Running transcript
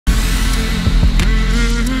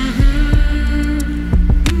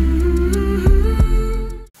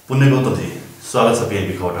पुण्य गौतमजी, स्वागत छ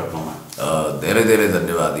पिएनबी खबर.com मा। धेरै धेरै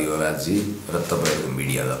धन्यवाद युवराजजी र तपाईँको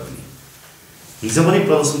मिडियालाई पनि। हिजो पनि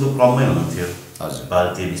प्रदर्शनको क्रममै हुनुहुन्थ्यो। हजुर,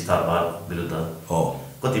 भारतीय विस्तारवाद विरुद्ध हो।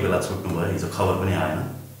 कति बेला छुट्नु भयो? हिजो खबर पनि आएन।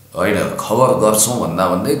 होइन, खबर गर्छौँ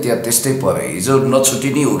भन्दै त्यहाँ त्यस्तै पऱ्यो। हिजो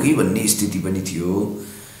नछुटिने हो कि भन्ने स्थिति पनि थियो,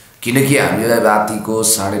 किनकि हामीलाई रातिको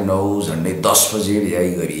 9:30 झन्डै 10 बजे रिहाई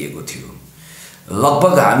गरिएको थियो।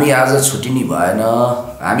 लगभग हामी आज छुटिने भएन,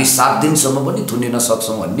 हामी 7 दिनसम्म पनि थुनिन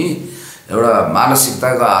सक्छौँ भन्ने एउटा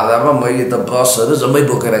मानसिकताको आधारमा मैले त बसहरू जम्मै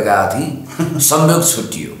बोकेर गएको थिएँ। संयोग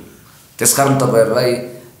छुट्टियो, त्यसकारण तपाईँहरूलाई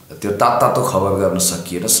त्यो तातो खबर गर्न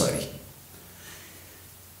सकिएन, सरी।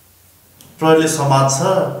 प्रहरीले समाज छ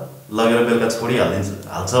लगेर बेलुका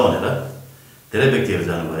हाल्छ भनेर धेरै व्यक्तिहरू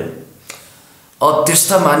जानुभयो।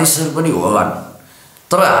 त्यस्ता मानिसहरू पनि होलान्,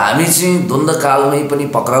 तर हामी चाहिँ द्वन्द्वकालमै पनि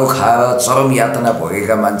पक्राउ खाएर चरम यातना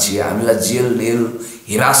भोगेका मान्छे। हामीलाई जेल नेल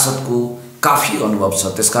हिरासतको काफी अनुभव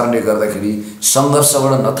छ। त्यसकारणले गर्दाखेरि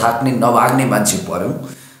सङ्घर्षबाट नथाक्ने नभाग्ने मान्छे पऱ्यौँ।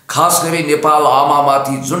 खास गरी नेपाल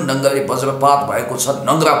आमामाथि जुन ढङ्गले वज्रपात भएको छ,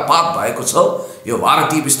 नङ्ग्रापात भएको छ, यो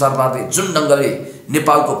भारतीय विस्तारवादले जुन ढङ्गले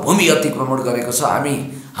नेपालको भूमि अतिक्रमण गरेको छ, हामी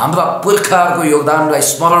हाम्रा पुर्खाहरूको योगदानलाई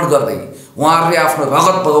स्मरण गर्दै उहाँहरूले आफ्नो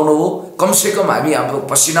रगत बगाउनु हो, कमसेकम हामी हाम्रो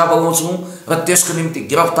पसिना बगाउँछौँ र त्यसको निम्ति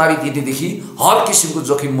गिरफ्तारी दिनेदेखि हर किसिमको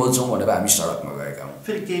जोखिम मोल्छौँ भनेर हामी सडकमा गएका हौँ।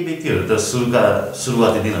 फेरि केही व्यक्तिहरू त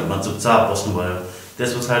सुरुवाती दिनहरूमा चुपचाप बस्नुभयो,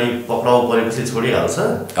 त्यस पछाडि पक्राउ परेपछि छोडिहाल्छ।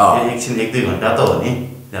 एकछिन 1-2 घन्टा त हो नि,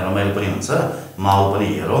 त्यहाँ रमाइलो पनि हुन्छ, माहौल पनि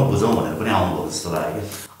हेरौँ बुझौँ भनेर पनि आउनुभयो जस्तो लाग्यो।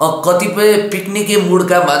 कतिपय पिकनिके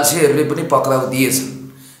मुडका मान्छेहरूले पनि पक्राउ दिएछन्।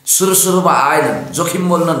 सुरुमा आएनन्, जोखिम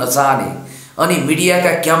मोल्न नचाहने, अनि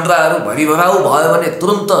मिडियाका क्यामेराहरू भरिभराउ भयो भने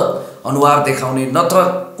तुरन्त अनुहार देखाउने, नत्र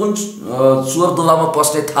कुन चोरदुलामा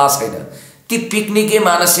पस्ने थाहा छैन। ती पिकनिके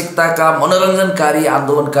मानसिकताका मनोरञ्जनकारी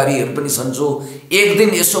आन्दोलनकारीहरू पनि छन्, जो एक दिन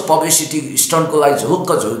यसो पब्लिसिटी स्टन्टको लागि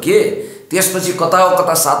झुके, त्यसपछि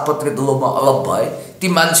कता 7 पत्रे दुलोमा अलग भए। ती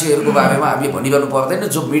मान्छेहरूको बारेमा हामीले भनिरहनु पर्दैन,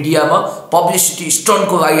 जो मिडियामा पब्लिसिटी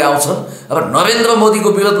स्टन्टको लागि आउँछन् र नरेन्द्र मोदीको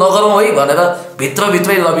विरोध नगरौँ है भनेर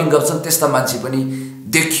भित्रभित्रै लबिङ गर्छन्। त्यस्ता मान्छे पनि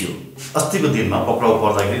देखियो। अस्तिको दिनमा पक्राउ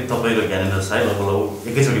पर्दाखेरि तपाईँ र ज्ञानेन्द्र साई लगभग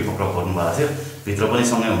एकैचोटि पक्राउ पर्नु भएको थियो, भित्र पनि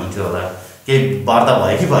सँगै हुनुहुन्थ्यो होला। केही वार्ता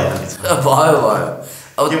भयो कि भएन? भयो।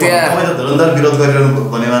 अब त्यहाँ तपाईँ त धुरन्धर विरोध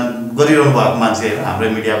गरिरहनु भएको मान्छे होइन। हाम्रो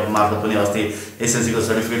मिडिया मार्फत पनि अस्ति एसएलसीको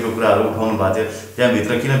सर्टिफिकेटको कुराहरू उठाउनु भएको थियो,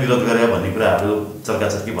 त्यहाँभित्र किन विरोध गरे भन्ने कुराहरू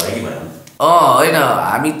चर्काचर्की भयो कि भएन? होइन,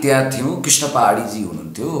 हामी त्यहाँ थियौँ। कृष्ण पहाडीजी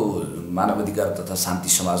हुनुहुन्थ्यो, मानवाधिकार तथा शान्ति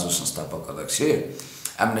समाजको संस्थापक अध्यक्ष,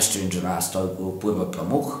 एमनेस्टी इन्टरनेसनलको पूर्व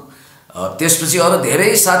प्रमुख। त्यसपछि अरू धेरै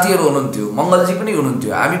साथीहरू हुनुहुन्थ्यो, मङ्गलजी पनि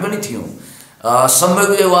हुनुहुन्थ्यो, हामी पनि थियौँ।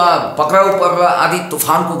 संयोगले उहाँ पक्राउ परेर आधी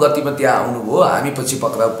तुफानको गतिमा त्यहाँ आउनुभयो, हामी पछि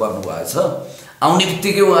पक्राउ पर्नु भएछ। आउने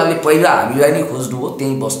बित्तिकै उहाँले पहिला हामीलाई नै खोज्नुभयो,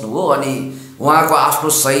 त्यहीँ बस्नुभयो, अनि उहाँको आफ्नो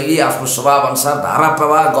शैली, आफ्नो स्वभावअनुसार धारा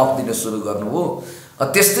प्रवाह गफ दिन सुरु गर्नुभयो।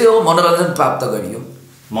 त्यस्तै हो, मनोरञ्जन प्राप्त गरियो।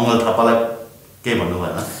 मङ्गल थापालाई केही भन्नु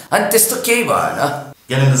भएन? अनि त्यस्तो केही भएन।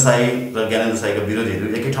 ज्ञानेन्द्र साई र ज्ञानेन्द्र साईका विरोधीहरू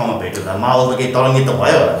एकै ठाउँमा भेट्यो, माहौल त केही तरङ्गित त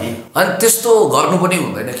भयो होला नि? अनि त्यस्तो गर्नु पनि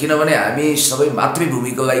हुँदैन, किनभने हामी सबै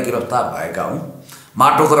मातृभूमिको लागि गिरफ्तार भएका हौँ,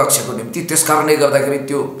 माटोको रक्षाको निम्ति। त्यसकारणले गर्दाखेरि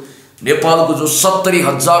त्यो नेपालको जो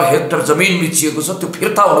 70,000 हेक्टर जमिन मिचिएको छ, त्यो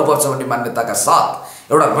फिर्ता हुनुपर्छ भन्ने मान्यताका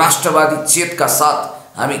साथ, एउटा राष्ट्रवादी चेतका साथ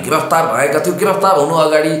हामी गिरफ्तार भएका थियौँ। गिरफ्तार हुनु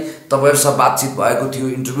अगाडि तपाईँहरूसँग बातचित भएको थियो,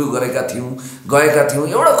 इन्टरभ्यू गएका थियौँ।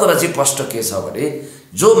 एउटा कुरा चाहिँ प्रष्ट के छ भने,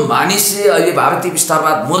 जो मानिसले अहिले भारतीय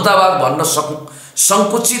विस्तारवाद मुर्दाबाद भन्न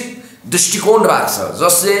सङ्कुचित दृष्टिकोण राख्छ,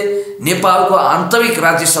 जसले नेपालको आन्तरिक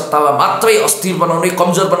राज्य सत्तालाई मात्रै अस्थिर बनाउने,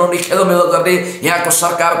 कमजोर बनाउने, खेलोमेलो गर्ने, यहाँको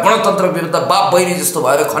सरकार गणतन्त्र विरुद्ध बाप बहिनी जस्तो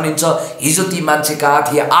भएर खनिन्छ, हिजो ती मान्छे कहाँ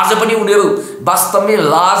थिए? आज पनि उनीहरू वास्तवमै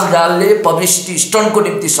लाजगालले पब्लिसिटी स्टन्टको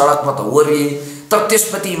निम्ति सडकमा त ओरिए, तर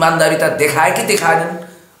त्यसप्रति इमान्दारिता देखाए कि देखाएनन्,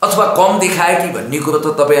 अथवा कम देखाए कि भन्ने कुरो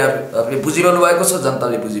त तपाईँहरूले बुझिरहनु भएको छ,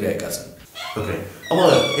 जनताले बुझिरहेका छन्। ओके, अब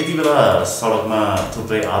यति बेला सडकमा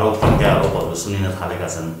थुप्रै आरोप प्रत्यारोपहरू सुनिन थालेका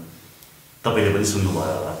छन्, तपाईँले पनि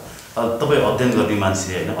सुन्नुभयो होला। तपाईँ अध्ययन गर्ने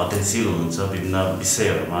मान्छे होइन, अध्ययनशील हुनुहुन्छ, विभिन्न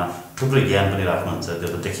विषयहरूमा थुप्रै ज्ञान पनि राख्नुहुन्छ, त्यो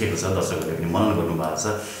त देखिएको छ, दर्शकहरूले पनि मनन गर्नुभएको छ।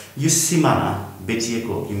 यो सिमाना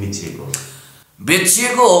बेचिएको हो कि मिचिएको?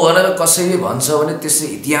 बेचिएको हो भनेर कसैले भन्छ भने त्यसले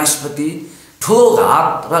इतिहासप्रति ठुलो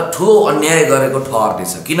घात र ठुलो अन्याय गरेको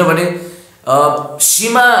ठहर्नेछ। किनभने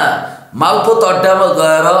सीमा मालपोत अड्डामा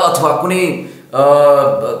गएर अथवा कुनै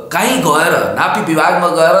कहीँ गएर नापी विभागमा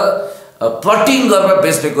गएर प्लटिङ गरेर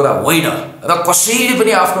बेच्ने कुरा होइन, र कसैले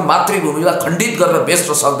पनि आफ्नो मातृभूमिलाई खण्डित गरेर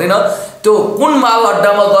बेच्न सक्दैन। त्यो कुन माल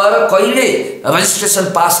अड्डामा गएर कहिले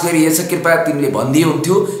रजिस्ट्रेसन पास गरिएछ कृपया तिमीले भनिदिए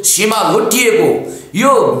हुन्थ्यो। सीमा लुटिएको,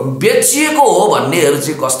 यो बेचिएको हो भन्नेहरू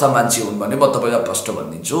चाहिँ कस्ता मान्छे हुन् भने म तपाईँलाई प्रश्न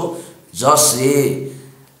भनिदिन्छु, जसले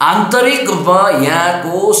आन्तरिक रूपमा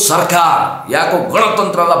यहाँको सरकार यहाँको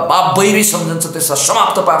गणतन्त्रलाई बाबैरी सम्झन्छ, त्यसलाई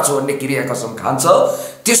समाप्त पार्छु भन्ने क्रिया कसम खान्छ।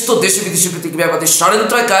 त्यस्तो देशी विदेशी प्रतिक्रियाप्रति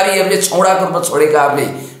षड्यन्त्रकारीहरूले छौडाको रूपमा छोडेकाहरूले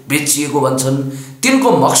बेचिएको भन्छन्। तिनको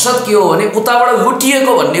मकसद के हो भने उताबाट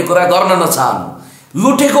लुटिएको भन्ने कुरा गर्न नचाहनु।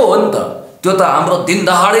 लुटेको हो नि त, त्यो त हाम्रो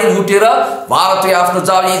दिनदहाडै लुटेर भारतले आफ्नो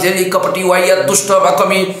जाली झेली कपटी वाहियात दुष्ट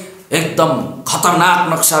रकमी एकदम खतरनाक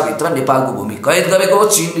नक्साभित्र नेपालको भूमि कैद गरेको हो।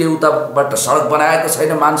 चीनले उताबाट सडक बनाएको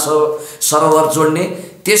छैन मान सरोवर जोड्ने।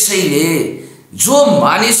 त्यसैले जो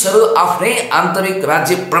मानिसहरू आफ्नै आन्तरिक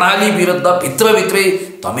राज्य प्रणाली विरुद्ध भित्रभित्रै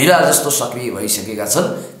धमिरा जस्तो सक्रिय भइसकेका छन्,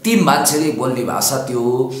 ती मान्छेले बोल्ने भाषा त्यो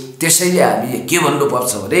हो। त्यसैले हामीले के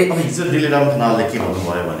भन्नुपर्छ भने हिजो दिल्लीराम खनालले के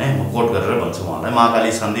भन्नुभयो भने, म कोट गरेर भन्छु उहाँलाई,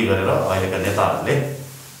 महाकाली सन्धि गरेर अहिलेका नेताहरूले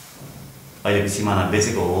अहिलेको सिमाना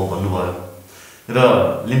बेचेको हो भन्नुभयो। र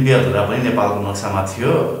लिम्पियाधुरा पनि नेपालको नक्सामा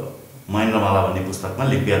थियो। महेन्द्रमाला भन्ने पुस्तकमा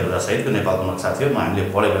लिम्पियाधुरा सहितको नेपालको नक्सा थियो, हामीले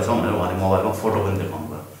पढेका छौँ भनेर उहाँले मोबाइलमा फोटो पनि देखाउनु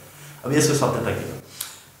भयो। अब यसको सत्यता के हो?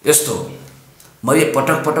 यस्तो मैले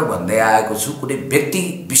पटक पटक भन्दै आएको छु, कुनै व्यक्ति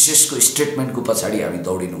विशेषको स्टेटमेन्टको पछाडि हामी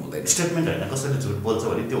दौडिनु हुँदैन। स्टेटमेन्ट होइन, कसैले झुट बोल्छ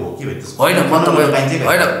भने त्यो हो कि होइन, म तपाईँ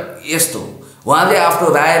होइन, यस्तो उहाँले आफ्नो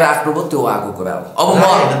राय राख्नुभयो, त्यो उहाँको कुरा हो। अब म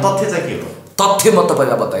तथ्य चाहिँ के हो? तथ्य म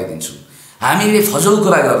तपाईँलाई बताइदिन्छु। हामीले फजुल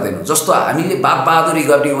कुरा गर्दैनौँ। जस्तो हामीले बात बहादुरी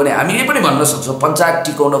गर्ने हो भने हामीले पनि भन्न सक्छौँ, पञ्चायत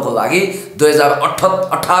टिकाउनको लागि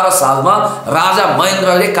 2018 सालमा राजा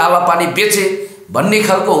महेन्द्रले कालापानी बेचे भन्ने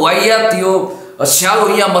खालको वाहियात यो स्यालो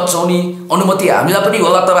यहाँ मचाउने अनुमति हामीलाई पनि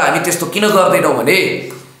होला, तर हामी त्यस्तो किन गर्दैनौँ भने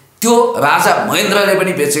त्यो राजा महेन्द्रले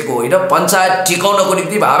पनि बेचेको होइन। पञ्चायत टिकाउनको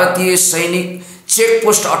निम्ति भारतीय सैनिक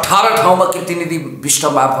चेकपोस्ट 18 ठाउँमा कृतिनिधि विष्ट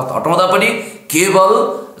मार्फत हटाउँदा पनि केवल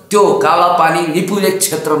त्यो कालापानी लिपुलेक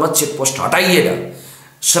क्षेत्रमा चेकपोस्ट हटाइएन,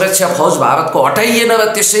 सुरक्षा फौज भारतको हटाइएन।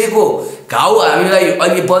 र त्यसैको घाउ हामीलाई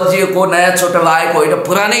अहिले बल्झिएको नयाँ चोट लागेको होइन,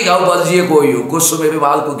 पुरानै घाउ बल्झिएको हो। यो गोस्वामी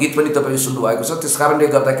रिमालको गीत पनि तपाईँले सुन्नुभएको छ। त्यस कारणले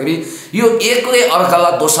गर्दाखेरि यो एकले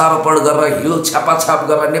अर्कालाई दोषारोपण गरेर हिल छापाछाप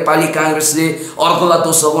गरेर नेपाली काङ्ग्रेसले अर्कोलाई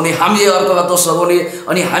दोष लगाउने, हामीले अर्कोलाई दोष लगाउने,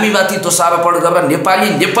 अनि हामीमाथि दोषारोपण गरेर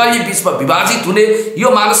नेपाली बिचमा विभाजित हुने यो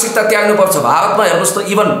मानसिकता त्याग्नुपर्छ। भारतमा हेर्नुहोस् त,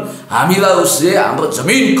 इभन हामीलाई उसले हाम्रो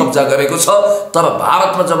जमिन कब्जा गरेको छ, तर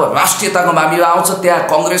भारतमा जब राष्ट्रियताको मामिला आउँछ त्यहाँ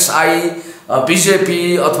काङ्ग्रेस आई, बीजेपी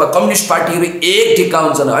अथवा कम्युनिस्ट पार्टीहरू एक टिक्का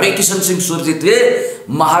हुन्छन्। हरिकिशन सिंह सुरजितले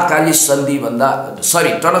महाकाली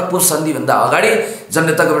टनकपुर सन्धिभन्दा अगाडि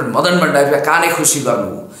जनता गभर्नमेन्ट मदन भण्डारीलाई कानै खुसी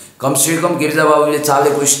गर्नु, कमसेकम गिरिजाबाबुले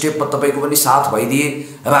चालेको स्टेपमा तपाईँको पनि साथ भइदिए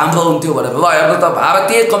राम्रो हुन्थ्यो भनेर। ल हेर्नु त,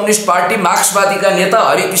 भारतीय कम्युनिस्ट पार्टी मार्क्सवादीका नेता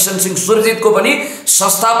हरिकिशन सिंह सुरजितको पनि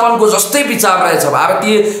संस्थापनको जस्तै विचार रहेछ,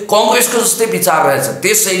 भारतीय काङ्ग्रेसको जस्तै विचार रहेछ।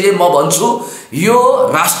 त्यसैले म भन्छु यो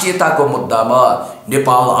राष्ट्रियताको मुद्दामा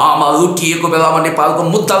नेपाल आमा लुटिएको बेलामा नेपालको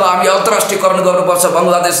मुद्दालाई हामी अन्तर्राष्ट्रियकरण गर्नुपर्छ।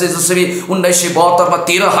 बङ्गलादेशले जसरी 1972 मा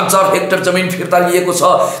 13,000 हेक्टर जमिन फिर्ता लिएको छ,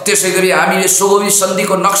 त्यसै गरी हामीले सोगोली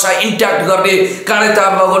सन्धिको नक्सा इन्ट्याक्ट गर्ने,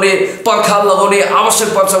 काँडेतार लगाउने, पर्खाल लगाउने आवश्यक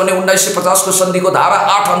पर्छ भने 1950 को सन्धिको धारा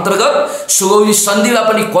 8 अन्तर्गत सोगोली सन्धिलाई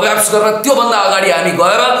पनि कोल्याप्स गरेर त्योभन्दा अगाडि हामी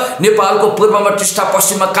गएर नेपालको पूर्वमा टिस्टा,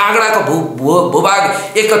 पश्चिममा काँगडाको भूभाग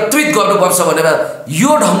एकत्रित गर्नुपर्छ भनेर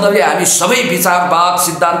यो ढङ्गले हामी सबै विचारवाद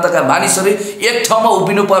सिद्धान्तका मानिसहरू एक ठाउँमा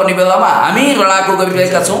उभिनु पर्ने बेलामा हामी लडाकु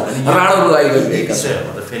गरिरहेका छौँ, राणो लडाइँ गरिरहेका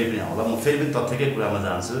छौँ। फेरि पनि होला, म फेरि पनि तथ्यकै कुरामा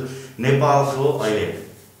जान्छु। नेपालको अहिले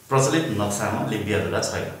प्रचलित नक्सामा लिम्पियाधुरा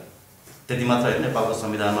छैन। त्यति मात्र होइन, नेपालको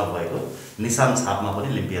संविधानमा भएको निशान छापमा पनि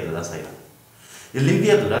लिम्पियाधुरा छैन। यो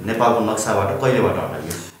लिम्पियाधुरा नेपालको नक्साबाट कहिलेबाट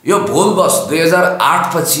हटाइयो? यो भुलवश 2008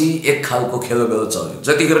 पछि एक खालको खेलमेल चल्यो।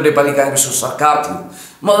 जतिखेर नेपाली काङ्ग्रेसको सरकार थियो,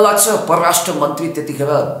 मलाई लाग्छ परराष्ट्र मन्त्री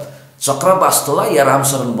त्यतिखेर चक्रवास्तोला या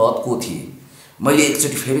रामशरण बहत थिए। मैले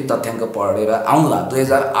एकचोटि फेरि तथ्याङ्क पढेर आउँला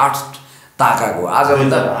 2008 ताकाको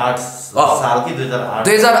आजभन्दा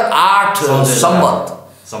 2008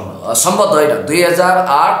 सम्बत होइन,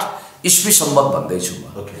 2008 इस्वी सम्बत भन्दैछु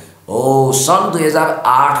म। हो, सन्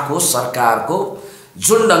 2008 को सरकारको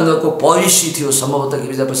जुन ढङ्गको पोलिसी थियो, सम्भवतः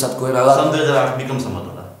गिरिजा प्रसाद कोइराला सन् 2008 विक्रम सम्बत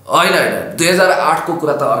होला, होइन 2008 को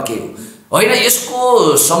कुरा त अर्कै हो। होइन, यसको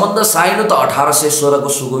सम्बन्ध साइनो त 1816 को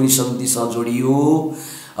सुगोली सन्धिसँग जोडियो।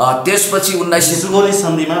 त्यसपछि 19 सुगोली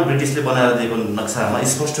सन्धिमा ब्रिटिसले बनाएर दिएको नक्सामा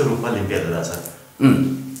स्पष्ट रूपमा लिम्पियाधुरा छ।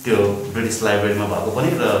 त्यो ब्रिटिस लाइब्रेरीमा भएको पनि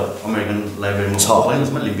र अमेरिकन लाइब्रेरीमा भएको पनि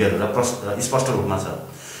उसमा लिम्पियाधुरा स्पष्ट रूपमा छ।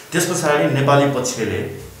 त्यस पछाडि नेपाली पक्षले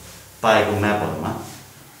पाएको म्यापहरूमा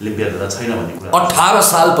लिम्पियाधुरा छैन भन्ने कुरा 18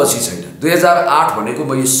 सालपछि छैन। 2008 भनेको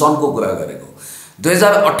मैले सनको कुरा गरेको।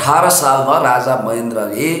 2018 सालमा राजा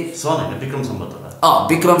महेन्द्रले सन होइन, विक्रम सम्बत होला।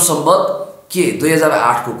 विक्रम सम्बत के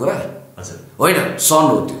 2008 को कुरा होइन, सन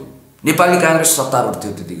हो त्यो। नेपाली काङ्ग्रेस सत्तारूढ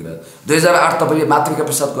थियो त्यतिखेर। 2008 तपाईँले मातृका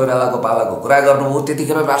प्रसाद कोइरालाको पालाको कुरा गर्नुभयो।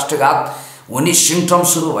 त्यतिखेर राष्ट्रघात हुने सिम्टम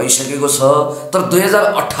सुरु भइसकेको छ। तर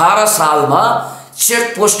 2018 सालमा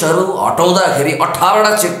चेकपोस्टहरू हटाउँदाखेरि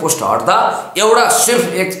 18वटा चेकपोस्ट हट्दा एउटा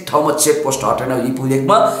सिर्फ एक ठाउँमा चेकपोस्ट हटेन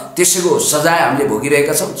लिपुलेकमा, त्यसैको सजाय हामीले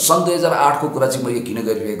भोगिरहेका छौँ। सन् 2008 को कुरा चाहिँ मैले किन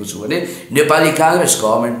गरिरहेको छु भने नेपाली काङ्ग्रेस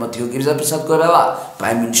गभर्मेन्टमा थियो, गिरिजाप्रसाद कोइराला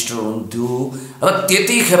प्राइम मिनिस्टर हुनुहुन्थ्यो र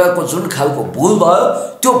त्यतिखेरको जुन खालको भुल भयो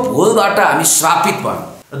त्यो भुलबाट हामी श्रापित भयौँ।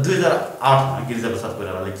 2008मा गिरिजाप्रसाद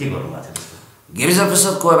कोइरालाले के गर्नुभएको थियो?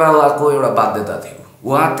 गिरिजाप्रसाद कोइरालाको एउटा बाध्यता थियो,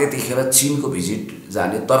 उहाँ त्यतिखेर चीनको भिजिट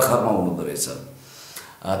जाने तर्खरमा हुनुहुँदो रहेछ।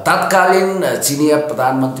 तत्कालीन चिनिया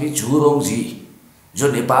प्रधानमन्त्री झुरोङजी जो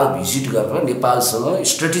नेपाल भिजिट गरेर नेपालसँग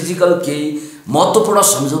स्ट्रेटेजिकल केही महत्त्वपूर्ण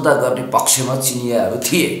सम्झौता गर्ने पक्षमा चिनियाहरू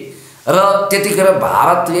थिए र त्यतिखेर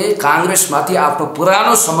भारतले काङ्ग्रेसमाथि आफ्नो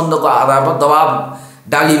पुरानो सम्बन्धको आधारमा दबाब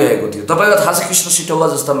डालिरहेको थियो। तपाईँलाई थाहा छ कृष्ण सिटौला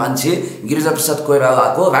जस्ता मान्छे गिरिजाप्रसाद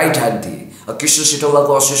कोइरालाको राइट ह्यान्ड थिए। कृष्ण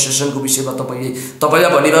सिटौलाको एसोसिएसनको विषयमा तपाईँलाई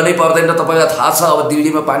भनिरहनै पर्दैन, तपाईँलाई थाहा छ। अब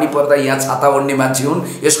दिल्लीमा पानी पर्दा यहाँ छाता ओढ्ने मान्छे हुन्,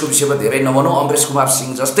 यसको विषयमा धेरै नभनौँ। अमरेश कुमार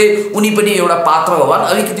सिंह जस्तै उनी पनि एउटा पात्र होलान्,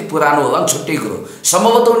 अलिकति पुरानो होलान्, छुट्टै कुरो।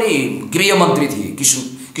 सम्भवतः उनी गृहमन्त्री थिए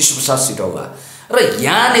कृष्णप्रसाद सिटौला। र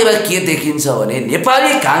यहाँनिर के देखिन्छ भने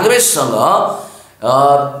नेपाली काङ्ग्रेससँग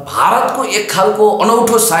भारतको एक खालको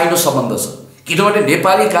अनौठो साइनो सम्बन्ध छ। किनभने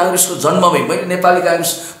नेपाली काङ्ग्रेसको जन्ममै मैले नेपाली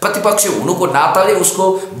काङ्ग्रेस प्रतिपक्ष हुनुको नाताले उसको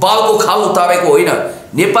बालको खाल उतारेको होइन।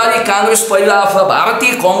 नेपाली काङ्ग्रेस पहिला आफू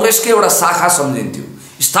भारतीय काङ्ग्रेसकै एउटा शाखा सम्झिन्थ्यो,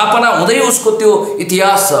 स्थापना हुँदै उसको त्यो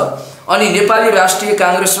इतिहास छ। अनि नेपाली राष्ट्रिय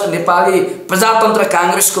काङ्ग्रेस र नेपाली प्रजातन्त्र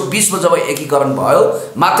काङ्ग्रेसको बिचमा जब एकीकरण भयो,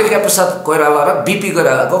 मातृका प्रसाद कोइराला र बिपी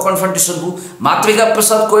कोइरालाको कन्फ्रन्टेसन भयो। मातृका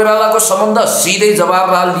प्रसाद कोइरालाको सम्बन्ध सिधै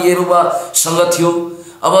जवाहरलाल नेहरूसँग थियो।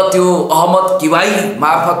 अब त्यो अहमद किवाई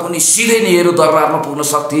मार्फत उनी सिधै नेहरू दरबारमा पुग्न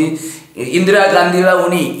सक्थे, इन्दिरा गान्धीलाई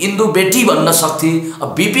उनी इन्दु बेटी भन्न सक्थे।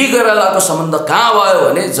 अब बिपी कोइरालाको सम्बन्ध कहाँ भयो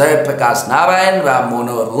भने जयप्रकाश नारायण, राम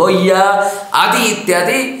मनोहर लोहिया आदि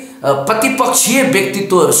इत्यादि प्रतिपक्षीय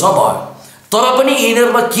व्यक्तित्वहरूसँग भयो। तर पनि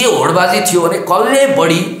यिनीहरूमा के होडबाजी थियो भने कसले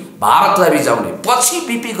बढी भारतलाई रिजाउने। पछि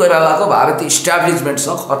बिपी कोइरालाको भारतीय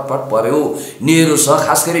इस्ट्याब्लिसमेन्टसँग खटपट पर्यो नेहरूसँग,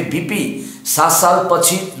 खास गरी बिपी 7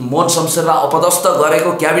 सालपछि मोहन शमशेरलाई अपदस्थ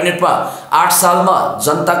गरेको क्याबिनेटमा 8 सालमा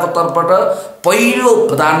जनताको तर्फबाट पहिलो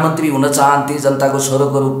प्रधानमन्त्री हुन चाहन्थे जनताको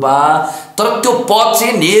छोरोको रूपमा। तर त्यो पद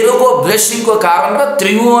चाहिँ नेहरूको ब्लेसिङको कारण र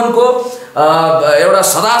त्रिभुवनको एउटा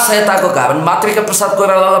सदाशयताको कारण मातृका प्रसाद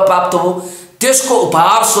कोइरालालाई प्राप्त हो। त्यसको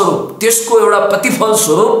उपहार स्वरूप, त्यसको एउटा प्रतिफल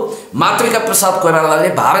स्वरूप मातृका प्रसाद कोइरालाले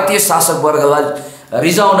भारतीय शासक वर्गलाई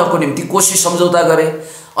रिजाउनको निम्ति कोशी सम्झौता गरे।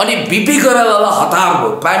 अनि बिपी कोइरालालाई हतार भयो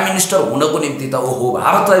प्राइम मिनिस्टर हुनको निम्ति। त ओहो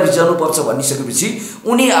भारतलाई रिजाउनु पर्छ भनिसकेपछि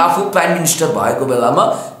उनी आफू प्राइम मिनिस्टर भएको बेलामा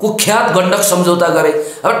कुख्यात गण्डक सम्झौता गरे।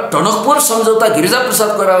 अब टनकपुर सम्झौता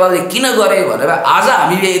गिरिजाप्रसाद कोइरालाले किन गरे भनेर आज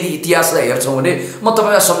हामीले यदि इतिहासलाई हेर्छौँ भने म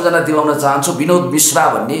तपाईँलाई सम्झना दिलाउन चाहन्छु। विनोद मिश्रा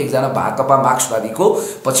भन्ने एकजना भाकपा मार्क्सवादीको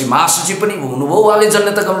पछि महासचिव पनि हुनुभयो। उहाँले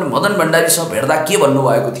जननेता कमरेड मदन भण्डारीसँग भेट्दा के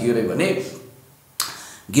भन्नुभएको थियो अरे भने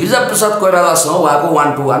गिरिजाप्रसाद कोइरालासँग उहाँको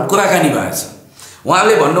 1-to-1 कुराकानी भएछ।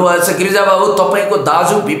 उहाँले भन्नुभएको छ, गिरिजा बाबु तपाईँको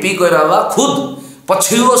दाजु बिपी कोइराला खुद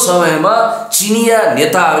पछिल्लो समयमा चिनिया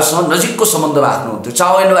नेताहरूसँग नजिकको सम्बन्ध राख्नुहुन्थ्यो।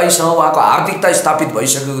 चाउ एन लाईसँग उहाँको हार्दिकता स्थापित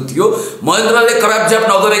भइसकेको थियो। महेन्द्रले करापज्याप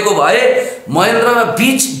नगरेको भए महेन्द्र र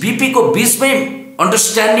बिपीको बिचमै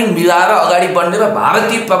अन्डरस्ट्यान्डिङ मिलाएर अगाडि बढ्ने र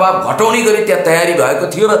भारतीय प्रभाव घटाउने गरी त्यहाँ तयारी भएको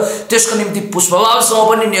थियो र त्यसको निम्ति पुष्पलालसँग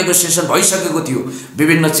पनि नेगोसिएसन भइसकेको थियो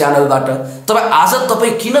विभिन्न च्यानलबाट। तर आज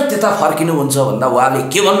तपाईँ किन त्यता फर्किनुहुन्छ भन्दा उहाँले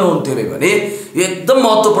के भन्नुहुन्थ्यो अरे भने यो एकदम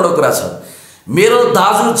महत्त्वपूर्ण कुरा छ। मेरो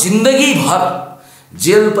दाजु जिन्दगीभर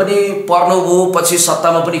जेल पनि पर्नुभयो, पछि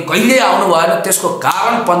सत्तामा पनि कहिले आउनु भएन। त्यसको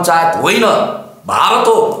कारण पञ्चायत होइन, भारत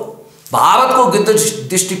हो। भारतको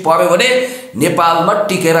दृष्टि पर्यो भने नेपालमा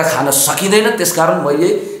टिकेर खान सकिँदैन। त्यसकारण मैले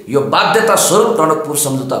यो बाध्यता स्वरूप टनकपुर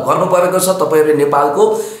सम्झौता गर्नु परेको छ। तपाईँहरूले नेपालको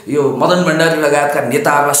यो मदन भण्डारी लगायतका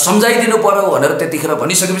नेताहरूलाई सम्झाइदिनु पर्यो भनेर त्यतिखेर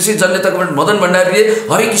भनिसकेपछि जननेता कमरेड मदन भण्डारीले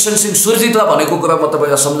हरिकिशन सिंह सुरजितलाई भनेको कुरा म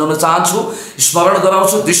तपाईँलाई सम्झाउन चाहन्छु, स्मरण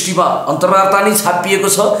गराउँछु। दृष्टिमा अन्तर्वार्ता नै छापिएको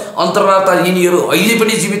छ। अन्तर्वार्ता लिनेहरू अहिले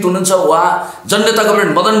पनि जीवित हुनुहुन्छ। उहाँ जननेता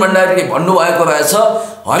कमरेड मदन भण्डारीले भन्नुभएको रहेछ,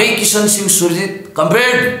 हरिकिशन सिंह सुरजित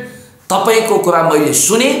कमरेड तपाईँको कुरा मैले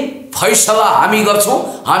सुने, फैसला हामी गर्छौँ।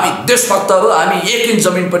 हामी देशभक्तहरू, हामी 1 इन्च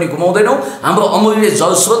जमिन पनि गुमाउँदैनौँ, हाम्रो अमूल्य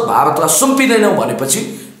जलस्रोत भारतलाई सुम्पिँदैनौँ भनेपछि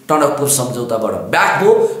टनकपुर सम्झौताबाट ब्याक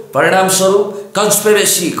भयो। परिणामस्वरूप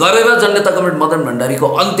कन्स्पिरेसी गरेर जननेता कमरेड मदन भण्डारीको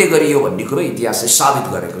अन्त्य गरियो भन्ने कुरो इतिहासले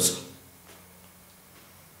साबित गरेको छ।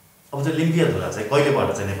 अब चाहिँ लिम्पियाधुरा चाहिँ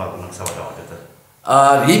कहिलेबाट चाहिँ नेपालको नक्साबाट हट्यो त?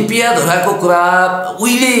 लिम्पियाधुराको कुरा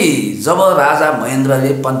उहिले जब राजा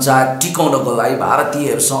महेन्द्रले पञ्चायत टिकाउनको लागि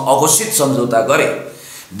भारतीयहरूसँग अघोषित सम्झौता गरे,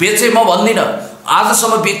 बेचे म भन्दिनँ,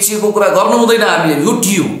 आजसम्म बेचिएको कुरा गर्नु हुँदैन हामीले,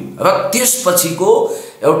 लुटियो। र त्यसपछिको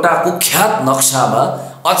एउटा कुख्यात नक्सामा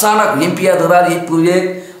अचानक लिम्पियाधुरा लिपुलेक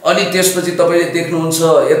अनि त्यसपछि तपाईले देख्नुहुन्छ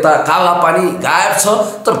यता कालापानी गायब छ।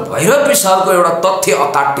 तर भैरव विशालको एउटा तथ्य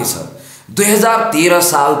अकाट्य छ। 2013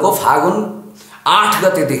 सालको फागुन 8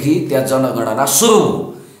 गतेदेखि त्यहाँ जनगणना सुरु हो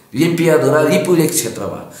लिम्पियाधुरा लिपुलेक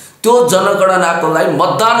क्षेत्रमा। त्यो जनगणनाको लागि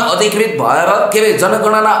मतदान अधिकृत भएर के अरे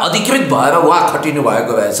जनगणना अधिकृत भएर उहाँ खटिनु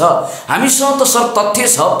भएको रहेछ। हामीसँग त सर तथ्य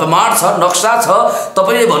छ, प्रमाण छ, नक्सा छ।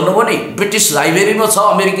 तपाईले भन्नुभयो नि ब्रिटिस लाइब्रेरीमा छ,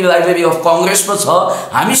 अमेरिकी लाइब्रेरी अफ कांग्रेसमा छ,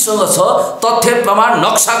 हामीसँग छ तथ्य प्रमाण।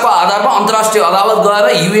 नक्साको आधारमा अन्तर्राष्ट्रिय अदालत गएर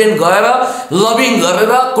युएन गएर लबिङ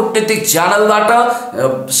गरेर कूटनीतिक च्यानलबाट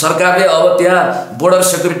सरकारले अब त्यहाँ बोर्डर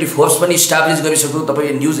सेक्युरिटी फोर्स पनि इस्टाब्लिस गरिसक्यो।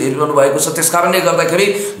 तपाईले न्युज हेरिरहनु भएको छ। त्यसकारणले गर्दाखेरि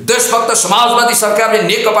देशभक्त समाजवादी सरकारले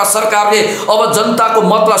नेकपा सरकारले अब जनताको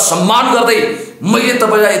मतलाई सम्मान गर्दै मैले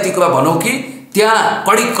तपाईलाई यति कुरा भनौं कि त्यहाँ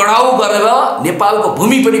कडी कडाउ गरेर नेपालको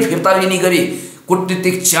भूमि पनि फिर्ता लिने गरी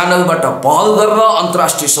कूटनीतिक च्यानलबाट पहल गरेर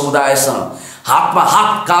अन्तर्राष्ट्रिय समुदायसँग हातमा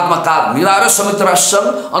हात काँधमा काँध मिलाएर संयुक्त राष्ट्र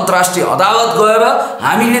अन्तर्राष्ट्रिय अदालत गएर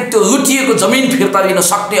हामीले त्यो लुटिएको जमिन फिर्ता लिन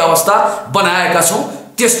सक्ने अवस्था बनाएका छौं।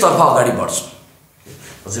 त्यसतर्फ अगाडि बढ्छौं।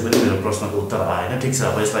 अझै पनि मेरो प्रश्नको उत्तर आएन। ठिक छ,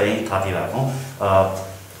 अब यसलाई यही थाती राखौं।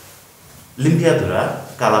 लिम्पियाधुरा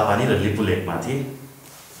कालापानी र लिपुलेकमाथि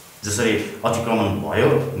जसरी अतिक्रमण भयो,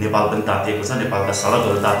 नेपाल पनि तातिएको छ, नेपालका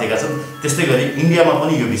सडकहरू तातिएका छन्, त्यस्तै गरी इन्डियामा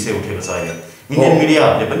पनि यो विषय उठेको छ। अहिले इन्डियन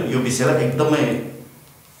मिडियाहरूले पनि यो विषयलाई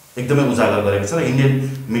एकदमै उजागर गरेको छ र इन्डियन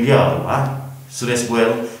मिडियाहरूमा सुरेश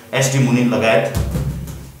गोयल, एसडी मुनि लगायत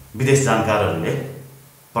विदेश जानकारहरूले,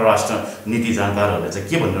 परराष्ट्र नीति जानकारहरूले चाहिँ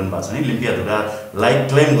के भनिरहनु भएको छ भने लिम्पियाधुरालाई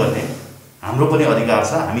क्लेम गर्ने हाम्रो पनि अधिकार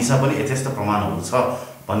छ, हामीसँग पनि यथेष्ट प्रमाणहरू छ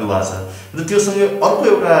भन्नुभएको छ। र त्योसँगै अर्को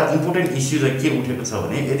एउटा इम्पोर्टेन्ट इस्यु चाहिँ के उठेको छ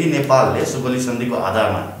भने यदि नेपालले सुगौली सन्धिको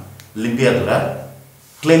आधारमा लिम्पियाधुरा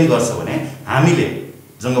क्लेम गर्छ भने हामीले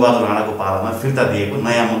जङ्गबहादुर राणाको पालामा फिर्ता दिएको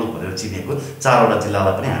नयाँ मुलुक भनेर चिनेको 4वटा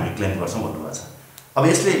जिल्लालाई पनि हामी क्लेम गर्छौँ भन्नुभएको छ। अब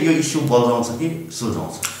यसले यो इस्यु बल्झाउँछ कि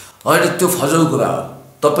सुल्झाउँछ? अहिले त्यो फजल कुरा हो।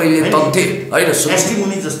 तपाईले तथ्य हैन एसडी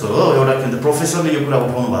मुनि जस्तो हो एउटा प्रोफेसरले यो कुरा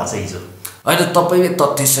उठाउनु भएको छ हिजो। होइन तपाईले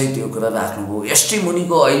तथ्यसहित यो कुरा राख्नुभयो। एसटी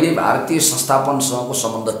मुनिको अहिले भारतीय संस्थापनसँगको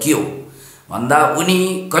सम्बन्ध के हो भन्दा उनी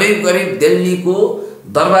करिब दिल्लीको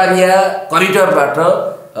दरबारिया करिडरबाट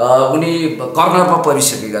उनी कर्नरमा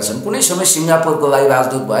परिसकेका छन्। कुनै समय सिङ्गापुरको लागि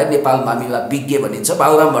राजदूत भए, नेपाल मामिला विज्ञ भनिन्छ।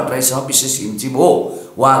 बाबुराम भट्टराईसँग विशेष हिमचिम हो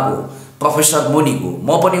उहाँको, प्रोफेसर मुनिको। म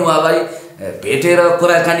पनि उहाँलाई भेटेर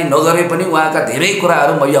कुराकानी नगरे पनि उहाँका धेरै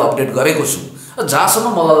कुराहरू मैले अपडेट गरेको छु। जहाँसम्म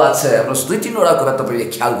मलाई लाग्छ हेर्नुहोस्, 2-3वटा कुरा तपाईले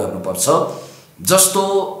ख्याल गर्नुपर्छ। जस्तो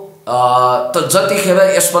त जतिखेर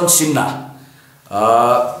यशवन्त सिन्हा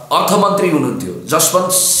अर्थमन्त्री हुनुहुन्थ्यो,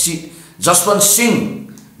 जसवन्त सिंह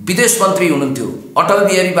विदेश मन्त्री हुनुहुन्थ्यो, अटल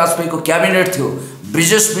बिहारी वाजपेयीको क्याबिनेट थियो,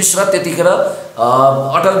 ब्रिजेश मिश्र त्यतिखेर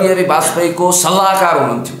अटल बिहारी वाजपेयीको सल्लाहकार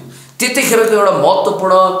हुनुहुन्थ्यो। त्यतिखेरको एउटा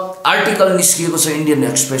महत्त्वपूर्ण आर्टिकल निस्किएको छ इन्डियन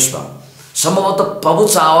एक्सप्रेसमा, सम्भवतः प्रभु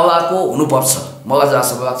चावलाको हुनुपर्छ मलाई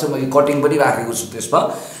जहाँसम्म लाग्छ। मैले कटिङ पनि राखेको छु त्यसमा।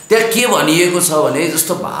 त्यहाँ के भनिएको छ भने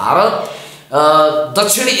जस्तो भारत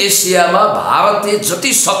दक्षिण एसियामा भारतले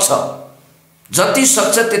जति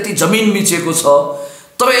सक्छ त्यति जमिन मिचेको छ।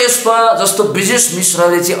 तर यसमा जस्तो ब्रिजेश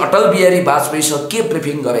मिश्रले चाहिँ अटल बिहारी वाजपेयीसँग के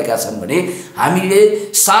ब्रिफिङ गरेका छन् भने हामीले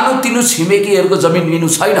सानोतिनो छिमेकीहरूको जमिन लिनु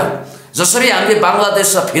छैन। जसरी हामीले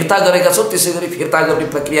बङ्गलादेशमा फिर्ता गरेका छौँ त्यसै गरी फिर्ता गर्ने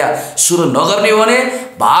प्रक्रिया सुरु नगर्ने हो भने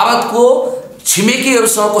भारतको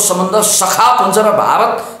छिमेकीहरूसँगको सम्बन्ध सखाप हुन्छ र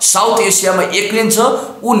भारत साउथ एसियामा एक्लिन्छ,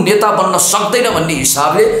 ऊ नेता बन्न सक्दैन भन्ने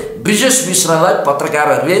हिसाबले ब्रिजेश मिश्रलाई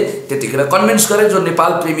पत्रकारहरूले त्यतिखेर कन्भिन्स गरे, जो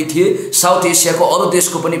नेपाल प्रेमी थिए, साउथ एसियाको अरू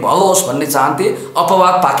देशको पनि भलो होस् भन्ने चाहन्थे।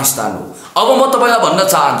 अपवाद पाकिस्तान हो। अब म तपाईलाई भन्न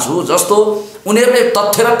चाहन्छु जस्तो उनीहरूले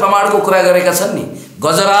तथ्य र प्रमाणको कुरा गरेका छन् नि,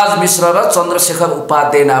 गजराज मिश्र र चन्द्रशेखर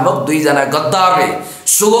उपाध्याय नामक 2 जना गद्दारले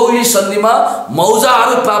सुगौली सन्धिमा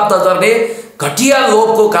मौजाहरू प्राप्त गर्ने घटिया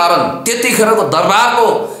लोभको कारण, त्यतिखेरको दरबारको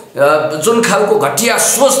जुन खालको घटिया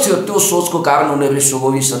सोच थियो त्यो सोचको कारण उनीहरूले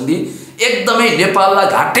सुगौली सन्धि एकदमै नेपाललाई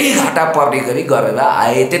घाटा पर्ने गरी गरेर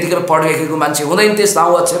आए। त्यतिखेर पढ लेखेको मान्छे हुँदैन, त्यस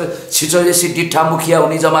नाउँ अक्षर छिचोलेसी डिठा मुखिया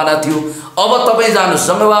हुने जमाना थियो। अब तपाईँ जानुहोस्,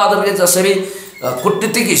 जङ्गबहादुरले जसरी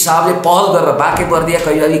कूटनीतिक हिसाबले पहल गरेर बाँके बर्दिया,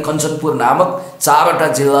 कैलाली, कञ्चनपुर नामक 4वटा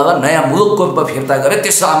जिल्लालाई नयाँ मुलुकको रूपमा फिर्ता गरे,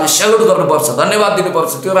 त्यसो हामीले सेल्युट गर्नुपर्छ, धन्यवाद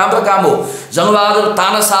दिनुपर्छ। त्यो राम्रो काम हो। जङ्गबहादुर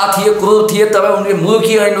तानाशाह थिए, क्रूर थिए, तर उनले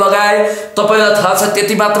मुलुकी ऐन लगाए। तपाईँलाई थाहा छ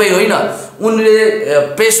त्यति मात्रै होइन, उनले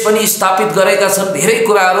प्रेस पनि स्थापित गरेका छन्, धेरै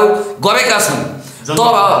कुराहरू गरेका छन्।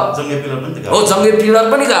 जङ्गे पिलर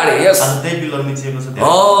पनि गाडे।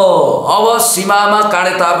 अब सीमामा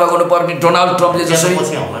काँडे तार लगाउनु पर्ने डोनाल्ड ट्रम्पले जसरी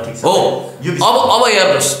हो। अब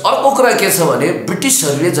हेर्नुहोस्, अर्को कुरा के छ भने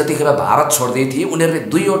ब्रिटिसहरूले जतिखेर भारत छोड्दै थिए उनीहरूले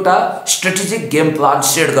 2वटा स्ट्रेटेजिक गेम प्लान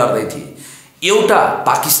सेट गर्दै थिए। एउटा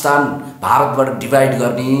पाकिस्तान भारतबाट डिभाइड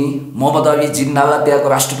गर्ने, मोहम्मद अली जिन्नालाई त्यहाँको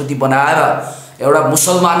राष्ट्रपति बनाएर एउटा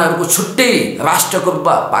मुसलमानहरूको छुट्टै राष्ट्रको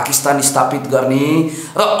रूपमा पाकिस्तान स्थापित गर्ने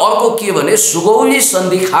र अर्को के भने सुगौली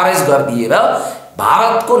सन्धि खारेज गरिदिएर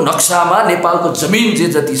भारतको नक्सामा नेपालको जमिन जे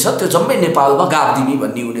जति छ त्यो जम्मै नेपालमा गादिने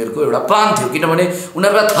भन्ने उनीहरूको एउटा प्लान थियो। किनभने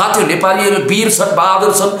उनीहरूलाई थाहा थियो नेपालीहरू वीर छन्,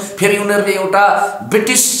 बहादुर छन्। फेरि उनीहरूले एउटा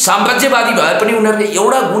ब्रिटिस साम्राज्यवादी भए पनि उनीहरूले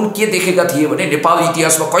एउटा गुण के देखेका थिए भने नेपाल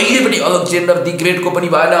इतिहासमा कहिले पनि अलेक्जेन्डर दि ग्रेटको पनि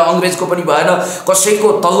भएन, अङ्ग्रेजको पनि भएन, कसैको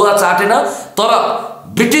तलुवा चाटेन। तर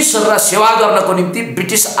ब्रिटिसहरूलाई सेवा गर्नको निम्ति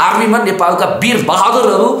ब्रिटिस आर्मीमा नेपालका वीर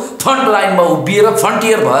बहादुरहरू फ्रन्ट लाइनमा उभिएर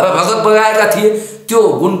फ्रन्टियर भएर रगत बगाएका थिए। त्यो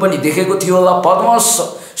गुण पनि देखेको थियो होला। पद्म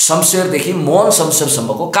शमशेरदेखि मोहन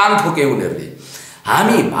शमशेरसम्मको कान ठोके उनीहरूले।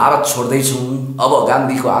 हामी भारत छोड्दैछौँ, अब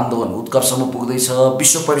गान्धीको आन्दोलन उत्कर्षमा पुग्दैछ,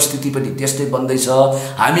 विश्व परिस्थिति पनि त्यस्तै बन्दैछ,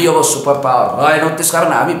 हामी अब सुपर पावर रहेनौँ,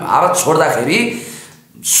 त्यसकारण हामी भारत छोड्दाखेरि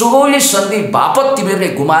सुगौली सन्धि बापत तिमीहरूले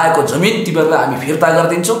गुमाएको जमिन तिमीहरूलाई हामी फिर्ता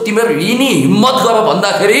गरिदिन्छौँ, तिमीहरू लिने हिम्मत गर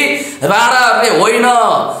भन्दाखेरि राणाहरूले होइन,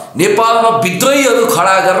 नेपालमा विद्रोहीहरू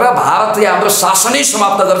खडा गरेर भारतले हाम्रो शासनै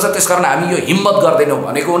समाप्त गर्छ, त्यसकारण हामी यो हिम्मत गर्दैनौँ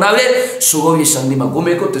भनेको हुनाले सुगौली सन्धिमा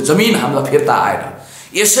गुमेको त्यो जमिन हामीलाई फिर्ता आएन।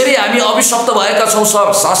 यसरी हामी अभिशप्त भएका छौँ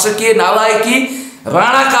सर। शासकीय नालायकी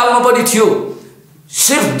राणाकालमा पनि थियो।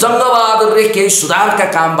 सिर्फ जङ्गबहादुरले केही सुधारका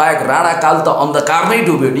काम बाहेक राणाकाल त अन्धकारमै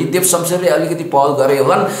डुब्यो नि। देव शमशेरले अलिकति पहल गरे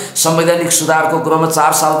होलान् संवैधानिक सुधारको क्रममा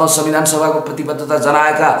 4 सालमा संविधान सभाको प्रतिबद्धता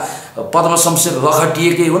जनाएका पद्म शमशेर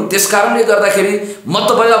रखटिएकै हुन्। त्यसकारणले गर्दाखेरि म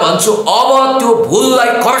तपाईँलाई भन्छु अब त्यो भुललाई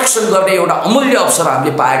करेक्सन गर्ने एउटा अमूल्य अवसर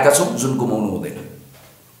हामीले पाएका छौँ जुन गुमाउनु हुँदैन।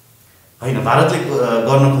 होइन, भारतले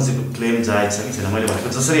गर्न खोजेको क्लेम जायज छ कि छैन? मैले भनेको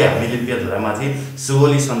जसरी हामीले पेदमाथि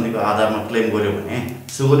सुगौली सन्धिको आधारमा क्लेम गर्यो भने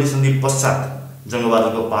सुगौली सन्धि पश्चात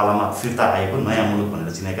जङ्गबहादुरको पालामा फिर्ता आएको नयाँ मुलुक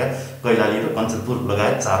भनेर चिनेका कैलाली र कञ्चनपुर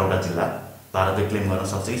लगायत 4वटा जिल्ला भारतले क्लेम गर्न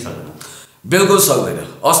सक्छ कि सक्दैन? बिल्कुल सक्दैन।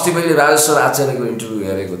 अस्ति मैले राजेश्वर आचार्यको इन्टरभ्यू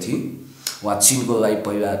हेरेको थिएँ। उहाँ चिनको लागि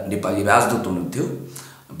पहिला नेपाली राजदूत हुनुहुन्थ्यो।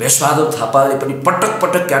 भेषबहादुर थापाले पनि पटक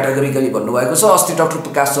पटक क्याटेगोरिकली भन्नुभएको छ। अस्ति डाक्टर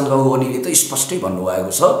प्रकाश चन्द्र ओलीले त स्पष्टै भन्नुभएको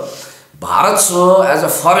छ। भारतसँग एज अ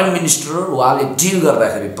फरेन मिनिस्टर उहाँले डिल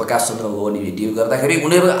गर्दाखेरि, प्रकाश चन्द्र ओलीले डिल गर्दाखेरि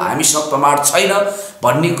उनीहरू हामीसँग प्रमाण छैन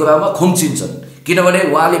भन्ने कुरामा खुम्चिन्छन्। किनभने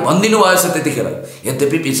उहाँले भनिदिनु भएछ त्यतिखेर।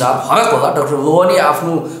 यद्यपि विचार फरक होला। डाक्टर लोहनी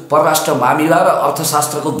आफ्नो परराष्ट्र मामिला र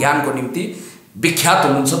अर्थशास्त्रको ज्ञानको निम्ति विख्यात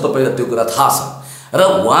हुनुहुन्छ, तपाईँलाई त्यो कुरा थाहा छ। र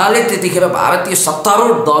उहाँले त्यतिखेर भारतीय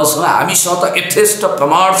सत्तारूढ दलसँग हामीसँग त यथेष्ट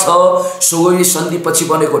प्रमाण छ, सुगौली सन्धिपछि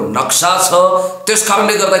बनेको नक्सा छ,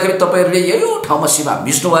 त्यसकारणले गर्दाखेरि तपाईँहरूले यही ठाउँमा सीमा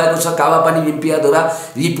मिच्नु भएको छ। कालापानी लिम्पियाधुरा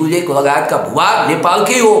लिपुलेक लगायतका भूभाग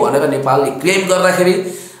नेपालकै हो भनेर नेपालले क्लेम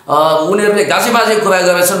गर्दाखेरि उनीहरूले गाजेबाजे कुरा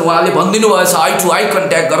गरेछन्। उहाँले भनिदिनु भएछ आई टु आई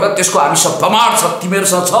कन्ट्याक्ट गरेर त्यसको हामीसँग प्रमाण छ,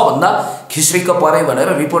 तिमीहरूसँग छ भन्दा खिस्रिक्क परे भनेर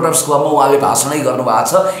रिपोर्टर्स क्लबमा उहाँले भाषणै गर्नुभएको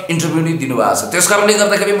छ, इन्टरभ्यू नै दिनुभएको छ। त्यसकारणले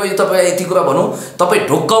गर्दाखेरि मैले तपाईँलाई यति कुरा भनौँ, तपाईँ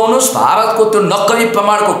ढुक्काउनुहोस्, भारतको त्यो नक्कली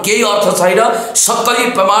प्रमाणको केही अर्थ छैन। सक्कली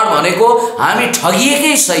प्रमाण भनेको हामी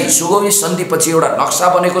ठगिएकै सही। सुगौली सन्धिपछि एउटा नक्सा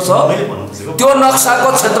बनेको छ, त्यो नक्साको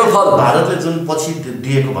क्षेत्रफल भारतले जुन पछि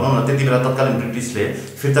दिएको भनौँ न त्यति बेला तत्कालीन ब्रिटिसले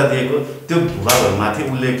फिर्ता दिएको त्यो भूभागहरूमाथि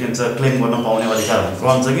उल्लेख क्लेम गर्न पाउने अधिकार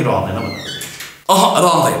रहन्छ कि रहँदैन?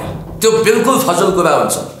 रहँदैन। त्यो बिल्कुल फजल कुरा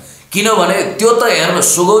हुन्छ। किनभने त्यो त हेर्नु,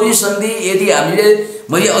 सुगौली सन्धि यदि हामीले,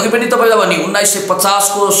 मैले अघि पनि तपाईँलाई भने 1950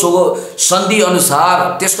 को सन्धि अनुसार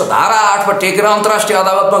त्यसको धारा 8 मा टेकेर अन्तर्राष्ट्रिय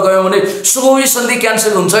अदालतमा गयो भने सुगौली सन्धि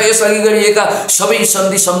क्यान्सल हुन्छ। यसअघि गरिएका सबै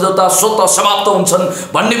सन्धि सम्झौता स्वतः समाप्त हुन्छन्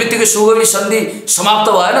भन्ने बित्तिकै सुगौली सन्धि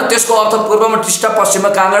समाप्त भएन। त्यसको अर्थ पूर्वमा टिस्टा, पश्चिममा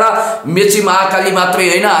काँगडा, मेची, महाकाली मात्रै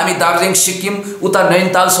होइन, हामी दार्जिलिङ, सिक्किम, उता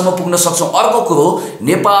नैनीतालसम्म पुग्न सक्छौँ। अर्को कुरो,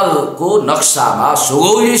 नेपालको नक्सामा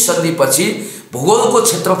सुगौली सन्धिपछि भूगोलको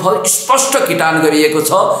क्षेत्रफल स्पष्ट किटान गरिएको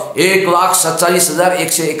छ।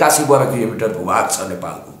 1,47,181 वर्ग किलोमिटर भूभाग छ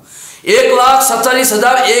नेपालको।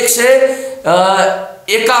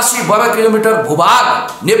 1,47,181 वर्ग किलोमिटर भूभाग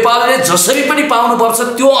नेपालले जसरी पनि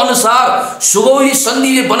पाउनुपर्छ त्यो अनुसार सुगौली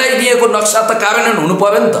सन्धिले बनाइदिएको नक्सा त कार्यान्वयन हुनु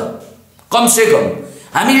पर्यो नि त। कमसे कम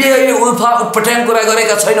हामीले अहिले उल्फा उत्पट्याङ कुरा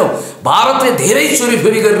गरेका छैनौँ। भारतले धेरै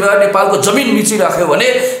चोरीफेरी गरेर नेपालको जमिन मिचिराख्यो भने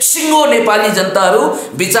सिङ्गो नेपाली जनताहरू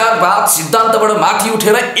विचारवाद सिद्धान्तबाट माथि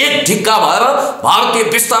उठेर एक ढिक्का भएर भारतीय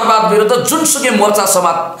विस्तारवाद विरुद्ध जुनसुकै मोर्चा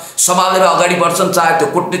समालेर अगाडि बढ्छन्, चाहे त्यो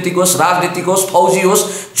कूटनीतिक होस्, राजनीतिक होस्, फौजी होस्,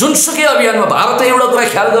 जुनसुकै अभियानमा। भारतले एउटा कुरा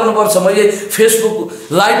ख्याल गर्नुपर्छ, मैले फेसबुक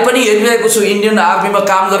लाइभ पनि हेरिरहेको छु इन्डियन आर्मीमा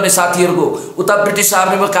काम गर्ने साथीहरूको, उता ब्रिटिस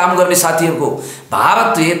आर्मीमा काम गर्ने साथीहरूको।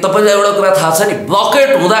 भारतले, तपाईँलाई एउटा कुरा थाहा छ नि, ब्लकेड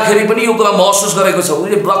ब्लकेट हुँदाखेरि पनि यो कुरा महसुस गरेको छ।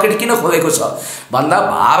 उनले ब्लकेट किन खोलेको छ भन्दा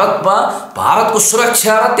भारतको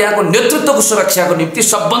सुरक्षा र त्यहाँको नेतृत्वको सुरक्षाको निम्ति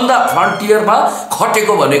सबभन्दा फ्रन्टियरमा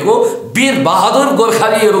खटेको भनेको वीर बहादुर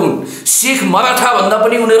गोर्खालीहरू हुन्। सिख मराठा भन्दा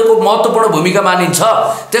पनि उनीहरूको महत्त्वपूर्ण भूमिका मानिन्छ।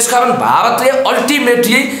 त्यसकारण भारतले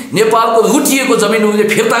अल्टिमेटली नेपालको लुटिएको जमिन उनले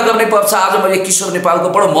फिर्ता गर्नै पर्छ। आज मैले किशोर नेपालको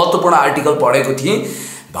बडो महत्त्वपूर्ण आर्टिकल पढेको थिएँ।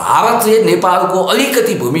 भारतले नेपालको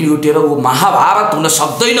अलिकति भूमि लुटेर ऊ महाभारत हुन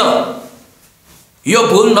सक्दैन, यो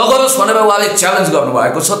भुल नगरोस् भनेर उहाँले च्यालेन्ज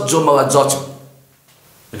गर्नुभएको छ, जो मलाई जच।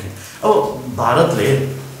 अब भारतले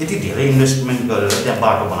यति धेरै इन्भेस्टमेन्ट गरेर त्यहाँ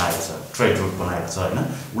बाटो बनाएको छ, ट्रेड रुट बनाएको छ होइन,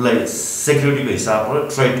 उसलाई सेक्युरिटीको हिसाबबाट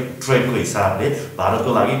ट्रेडको हिसाबले भारतको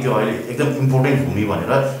लागि त्यो अहिले एकदम इम्पोर्टेन्ट भूमि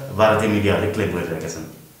भनेर भारतीय मिडियाहरूले क्लेम गरिरहेका छन्।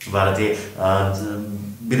 भारतीय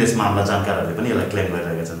विदेश मामला जानकारहरूले पनि यसलाई क्लेम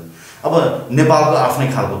गरिरहेका छन्। अब नेपालको आफ्नै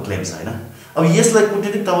खालको क्लेम छ होइन। अब यसलाई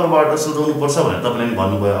कूटनीतिक तवरबाट सुल्झाउनुपर्छ भनेर तपाईँले पनि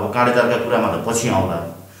भन्नुभयो। अब काँडेदारका कुरामा त पछि आउँला।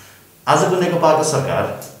 आजको नेकपाको सरकार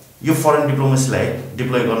यो फरेन डिप्लोमेसीलाई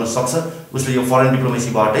डिप्लोय गर्न सक्छ, उसले यो फरेन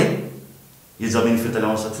डिप्लोमेसीबाटै यो जमिन फिर्ता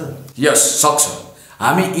ल्याउन सक्छ? यस, सक्छ।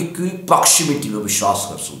 हामी इक्वी प्रक्सिमिटीमा विश्वास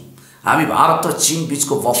गर्छौँ। हामी भारत र चीन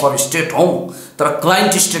बीचको बफर स्टेट हौँ, तर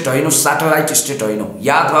क्लाइन्ट स्टेट होइनौँ, स्याटेलाइट स्टेट होइनौँ।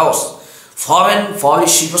 याद रहोस्, फरेन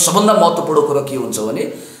पोलिसीको सबभन्दा महत्त्वपूर्ण कुरा के हुन्छ भने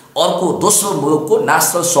अर्को दोस्रो मुलुकको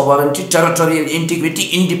नेसनल सोभरेन्टी, टेरिटोरियल इन्टिग्रिटी,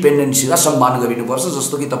 इन्डिपेन्डेन्सीलाई सम्मान गरिनुपर्छ।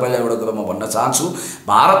 जस्तो कि तपाईँलाई एउटा कुरा म भन्न चाहन्छु,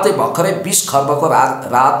 भारतले भर्खरै 20 खर्बको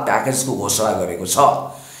राहत प्याकेजको घोषणा गरेको छ।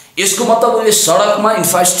 यसको मतलब उसले सडकमा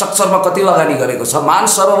इन्फ्रास्ट्रक्चरमा कति लगानी गरेको छ।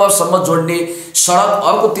 मानसरोवरसम्म जोड्ने सडक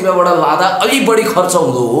अर्कोतिरबाट लाँदा अलि बढी खर्च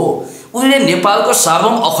हुँदो हो। उसले नेपालको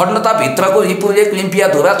सार्वभौम अखण्डताभित्रको लिपुलेख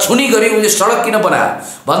लिम्पियाधुरा छुनी गरी उसले सडक किन बनायो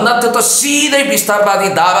भन्दा त्यो त सिधै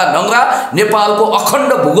विस्तारवादी दावा नङ्ग्रा नेपालको अखण्ड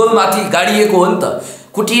भूगोलमाथि गाडिएको हो नि त।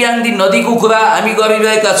 कुटियाङ्दी नदीको कुरा हामी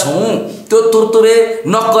गरिरहेका छौँ। त्यो तुरतुरे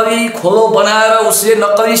नक्कली खोलो बनाएर उसले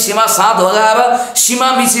नक्कली सीमा साथ लगाएर सीमा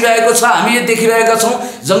मिचिरहेको छ। हामीले देखिरहेका छौँ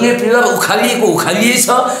जङ्गे पिलर उखालिए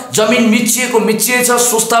छ, जमिन मिचिए छ।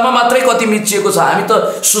 सुस्तामा मात्रै कति मिचिएको छ। हामी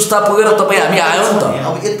त सुस्ता पुगेर हामी आयौँ नि त।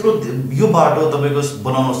 अब यत्रो यो बाटो तपाईँको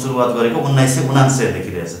बनाउन सुरुवात गरेको 1979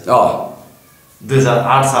 देखि रहेछ।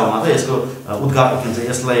 2008 सालमा त यसको उद्घाटन के भन्छ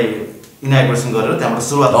यसलाई इनागुरेसन गरेर त्यहाँबाट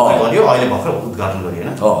सुरुवात गरियो। अहिले भर्खर उद्घाटन गरियो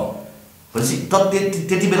होइन। भनेपछि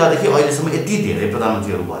त्यति बेलादेखि अहिलेसम्म यति धेरै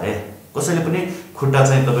प्रधानमन्त्रीहरू भए, कसैले पनि खुट्टा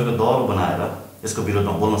चाहिँ तपाईँको दह्रो बनाएर यसको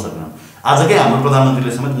विरोधमा बोल्न सकेन। आजकै हाम्रो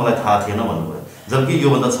प्रधानमन्त्रीले समेत मलाई थाहा थिएन भन्नुभयो, जबकि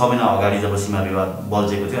योभन्दा 6 महिना अगाडि जब सीमा विवाद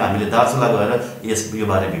बल्झेको थियो हामीले दार्चुला गएर यो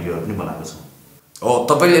बारे भिडियोहरू पनि बनाएको छौँ। हो,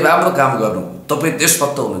 तपाईँले राम्रो काम गर्नु, तपाईँ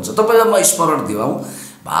देशभक्त हुनुहुन्छ। तपाईँलाई म स्मरण दिलाउँ,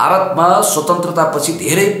 भारतमा स्वतन्त्रतापछि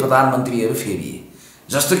धेरै प्रधानमन्त्रीहरू फेरिए।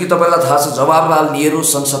 जस्तो कि तपाईँलाई थाहा छ जवाहरलाल नेहरू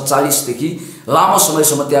सन् 47 देखि लामो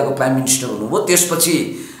समयसम्म त्यहाँको प्राइम मिनिस्टर हुनुभयो। त्यसपछि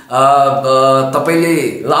तपाईँले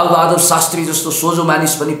लालबहादुर शास्त्री जस्तो सोझो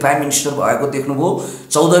मानिस पनि प्राइम मिनिस्टर भएको देख्नुभयो।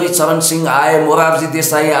 चौधरी चरण सिंह आए, मोरारजी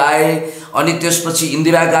देसाई आए, अनि त्यसपछि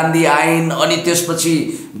इन्दिरा गान्धी आइन्, अनि त्यसपछि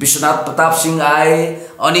विश्वनाथ प्रताप सिंह आए,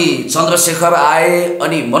 अनि चन्द्रशेखर आए,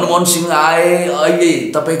 अनि मनमोहन सिंह आए,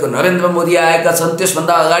 अहिले तपाईँको नरेन्द्र मोदी आएका छन्।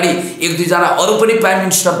 त्यसभन्दा अगाडि 1-2 जना अरू पनि प्राइम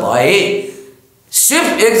मिनिस्टर भए।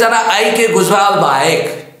 सिर्फ एकजना आइके गुजराल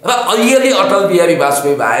बाहेक र अलिअलि अटल बिहारी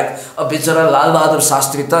वाजपेयी बाहेक अब बेचारा लालबहादुर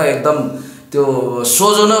शास्त्री त एकदम त्यो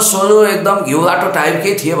सोझो न सोझो एकदम घिउलाटो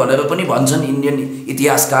टाइपकै थिए भनेर पनि भन्छन् इन्डियन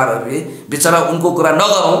इतिहासकारहरूले। बेचारा उनको कुरा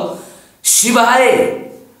नगरौँ। सिवाय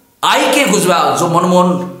आइके गुजराल जो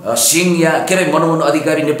मनमोहन सिंह या मनमोहन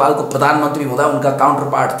अधिकारी नेपालको प्रधानमन्त्री हुँदा उनका काउन्टर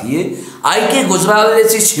पार्ट थिए, आइके गुजरालले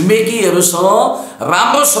चाहिँ छिमेकीहरूसँग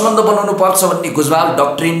राम्रो सम्बन्ध बनाउनु पर्छ भन्ने गुजराल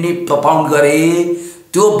डक्ट्रिनले प्रपाउन्ड गरे।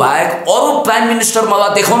 त्यो बाहेक अरू प्राइम मिनिस्टर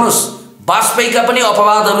मलाई देखाउनुहोस्, वाजपेयीका पनि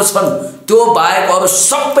अपवादहरू छन्। त्यो बाहेक अरू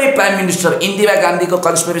सबै प्राइम मिनिस्टर, इन्दिरा गान्धीको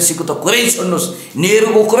कन्स्पिरेसीको त कुरै छोड्नुहोस्,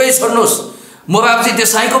 नेहरूको कुरै छोड्नुहोस्, मोरारजी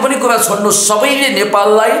देसाईको पनि कुरा छोड्नुहोस्, सबैले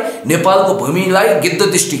नेपाललाई, नेपालको भूमिलाई गिद्ध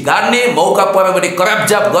दृष्टि गाड्ने, मौका पऱ्यो भने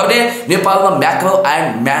करपजाप गर्ने, नेपालमा म्याक्रो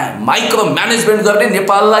एन्ड माइक्रो म्यानेजमेन्ट गर्ने,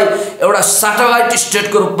 नेपाललाई एउटा स्याटेलाइट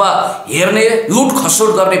स्टेटको रूपमा हेर्ने, लुट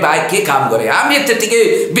खसोट गर्ने बाहेक के काम गरे? हामीले त्यतिकै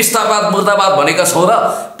विस्तारवाद मुर्दाबाद भनेका छौँ र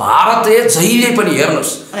भारतले जहिले पनि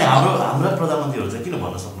हेर्नुहोस्। अनि हाम्रो प्रधानमन्त्रीहरू चाहिँ किन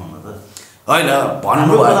भन्न सक्नुहुन्न त? होइन,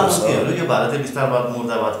 भन्नुभएको छ यो भारतीय विस्तारवाद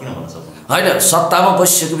मुर्दाबाद किन भन्न सक्नुहुन्न? होइन, सत्तामा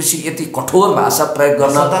बसिसकेपछि यति कठोर भाषा प्रयोग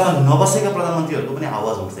गर्न सत्तामा नबसेका प्रधानमन्त्रीहरूको पनि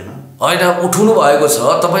आवाज उठ्दैन? होइन, उठ्नु भएको छ।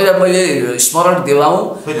 तपाईँलाई मैले स्मरण दिलाउँ,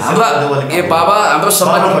 हाम्रा ए बाबा, हाम्रो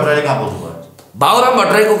सम्मान बाबुराम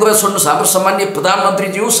भट्टराईको कुरा सुन्नुहोस्, हाम्रो सम्माननीय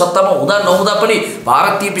प्रधानमन्त्रीज्यू सत्तामा हुँदा नहुँदा पनि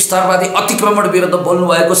भारतीय विस्तारवादी अतिक्रमण विरुद्ध बोल्नु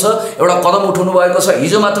भएको छ, एउटा कदम उठाउनु भएको छ।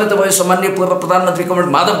 हिजो मात्रै तपाईँ सम्माननीय पूर्व प्रधानमन्त्री कमरेड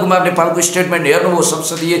माधव कुमार नेपालको स्टेटमेन्ट हेर्नुभयो,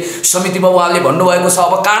 संसदीय समितिमा उहाँले भन्नुभएको छ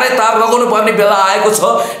अब काँडै तार लगाउनु पर्ने बेला आएको छ,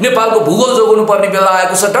 नेपालको भूगोल जोगाउनु पर्ने बेला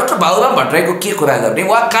आएको छ। डाक्टर बाबुराम भट्टराईको के कुरा गर्ने,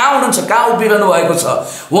 उहाँ कहाँ हुनुहुन्छ, कहाँ उभिरहनु भएको छ?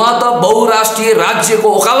 उहाँ त बहुराष्ट्रिय राज्यको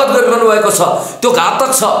वकालत गरिरहनु भएको छ, त्यो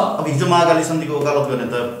घातक छ। अब हिजो महाकाली सन्धिको वकालत गर्ने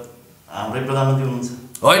त हाम्रै प्रधानमन्त्री हुनुहुन्छ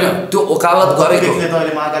होइन, त्यो वकालत गरेको त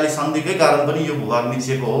अहिले महाकाली सन्धिकै कारण पनि यो भूभाग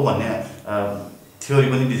मिचिएको हो भन्ने थ्योरी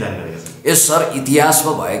पनि डिजाइन गरेको छ। ए सर,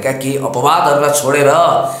 इतिहासमा भएका केही अपवादहरूलाई छोडेर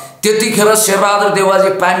त्यतिखेर शेरबहादुर देउवाजी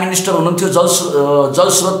प्राइम मिनिस्टर हुनुहुन्थ्यो,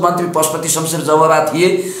 जलस्रोत मन्त्री पशुपति शमशेर जवरा थिए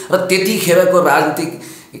र त्यतिखेरको राजनीतिक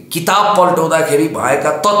किताब पल्टाउँदाखेरि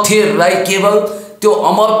भएका तथ्यहरूलाई केवल त्यो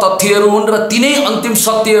अमर तथ्यहरू हुन् र तिनै अन्तिम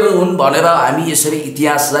सत्यहरू हुन् भनेर हामी यसरी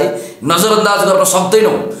इतिहासलाई नजरअन्दाज गर्न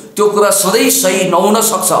सक्दैनौँ। त्यो कुरा सधैँ सही नहुन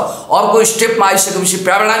सक्छ। अर्को स्टेपमा आइसकेपछि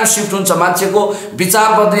प्याराडाइम सिफ्ट हुन्छ, मान्छेको विचार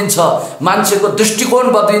बदलिन्छ, मान्छेको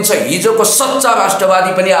दृष्टिकोण बदलिन्छ। हिजोको सच्चा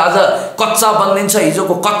राष्ट्रवादी पनि आज कच्चा बनिन्छ,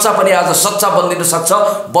 हिजोको कच्चा पनि आज सच्चा बनिन सक्छ।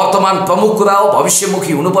 वर्तमान प्रमुख कुरा हो,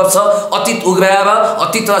 भविष्यमुखी हुनुपर्छ। अतीत उग्राएर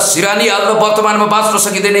अतीतलाई सिरानी हालेर वर्तमानमा बाँच्न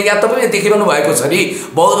सकिँदैन। यहाँ तपाईँले देखिरहनु भएको छ नि,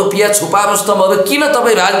 बहुरूपिया छुपा रुस्तमहरू किन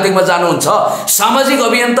तपाईँ राजनीतिकमा जानुहुन्छ? सामाजिक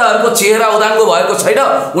अभियन्ताहरूको चेहरा उदाङ्गो भएको छैन,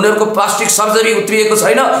 उनीहरूको प्लास्टिक सर्जरी उत्रिएको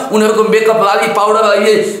छैन, उनीहरूको मेकअप लाली पाउडर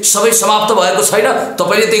अहिले सबै समाप्त भएको छैन,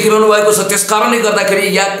 तपाईँले देखिरहनु भएको छ। त्यस कारणले गर्दाखेरि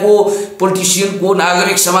यहाँको पोलिटिसियन को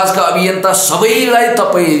नागरिक समाजका अभियन्ता सबैलाई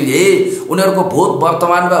तपाईँले उनीहरूको भूत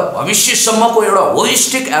वर्तमान र भविष्यसम्मको एउटा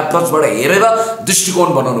होलिस्टिक एप्रोचबाट हेरेर दृष्टिकोण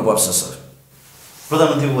बनाउनुपर्छ सर।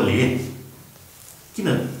 प्रधानमन्त्री ओली किन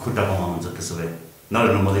खुट्टा कमाउनुहुन्छ त्यसो भए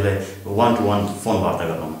नरेन्द्र मोदीलाई 1-to-1 फोन वार्ता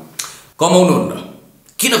गर्नमा? कमाउनुहुन्न,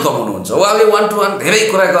 किन कमाउनुहुन्छ? उहाँले 1-to-1 धेरै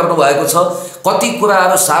कुरा गर्नुभएको छ। कति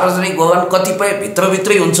कुराहरू सार्वजनिक भवन, कतिपय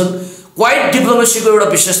भित्रभित्रै हुन्छन्। क्वाइट डिप्लोमेसीको एउटा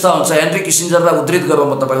विशेषता हुन्छ। हेनरी किसिन्जरलाई उद्धृत गरेर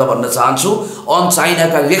म तपाईँलाई भन्न चाहन्छु, अन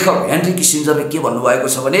चाइनाका लेखक हेनरी किसिन्जरले के भन्नुभएको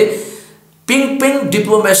छ भने पिङ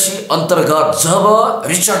डिप्लोमेसी अन्तर्गत जब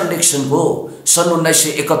रिचर्ड निक्सनको सन्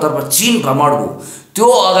 1971 चीन भ्रमण हो, त्यो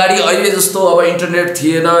अगाडि अहिले जस्तो अब इन्टरनेट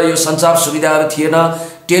थिएन, यो सञ्चार सुविधाहरू थिएन,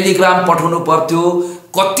 टेलिग्राम पठाउनु पर्थ्यो,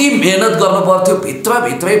 कति मेहनत गर्नु पर्थ्यो।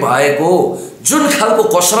 भित्रभित्रै भएको जुन खालको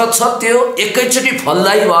कसरत छ त्यो एकैचोटि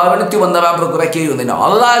फलदायी भयो भने त्योभन्दा राम्रो कुरा केही हुँदैन।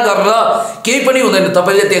 हल्ला गरेर केही पनि हुँदैन।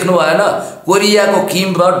 तपाईँले देख्नु भएन कोरियाको किम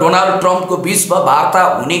र डोनाल्ड ट्रम्पको बिचमा वार्ता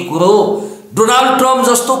हुने कुरो, डोनाल्ड ट्रम्प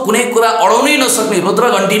जस्तो कुनै कुरा अडाउनै नसक्ने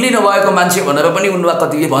रुद्रघण्टी नै नभएको मान्छे भनेर पनि उनलाई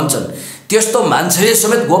कतिले भन्छन्। त्यस्तो मान्छेले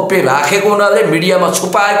समेत गोप्य राखेको हुनाले, मिडियामा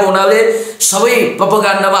छुपाएको हुनाले, सबै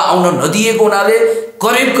प्रोपोगन्डामा आउन नदिएको हुनाले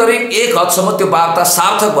करिब 1 हदसम्म त्यो वार्ता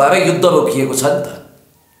सार्थक भएर युद्ध रोकिएको छ नि त।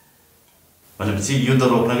 भनेपछि युद्ध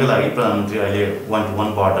रोक्नकै लागि प्रधानमन्त्री अहिले 1-to-1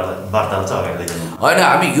 वार्ता चाहिँ अगाडि लैजानु होइन।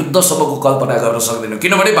 हामी युद्धसम्मको कल्पना गर्न सक्दैनौँ,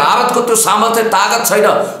 किनभने भारतको त्यो सामर्थ्य ताकत छैन।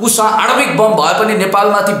 उसँग आणविक बम भए पनि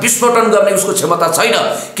नेपालमाथि विस्फोटन गर्ने उसको क्षमता छैन,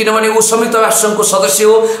 किनभने ऊ संयुक्त राष्ट्रसङ्घको सदस्य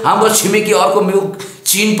हो। हाम्रो छिमेकी अर्को मुलुक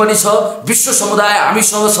चीन पनि छ, विश्व समुदाय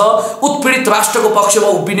हामीसँग छ, उत्पीडित राष्ट्रको पक्षमा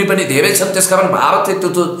उभिने पनि धेरै छन्। त्यसकारण भारतले त्यो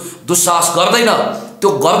दुस्साहस गर्दैन। त्यो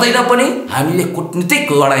गर्दैन पनि हामीले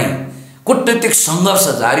कूटनीतिक लडाइँ, कूटनीतिक सङ्घर्ष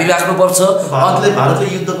जारी राख्नुपर्छ। भारतले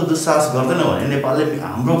युद्धको दुस्साहस गर्दैन भने नेपालले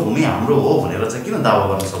हाम्रो भूमि हाम्रो हो भनेर चाहिँ किन दावा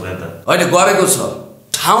गर्न सक्दैन त? होइन, गरेको छ,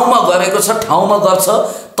 ठाउँमा गरेको छ, ठाउँमा गर्छ।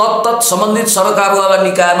 तत्त सम्बन्धित सरकारवाला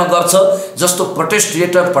निकायमा गर्छ। जस्तो प्रोटेस्ट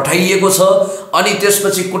लेटर पठाइएको छ, अनि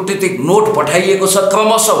त्यसपछि कूटनीतिक नोट पठाइएको छ,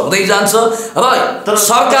 क्रमशः हुँदै जान्छ। र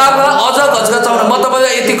सरकारलाई अझ घचघचाउन म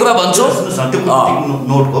तपाईँलाई यति कुरा भन्छु,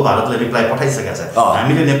 नोटको भारतले रिप्लाई पठाइसकेको छ।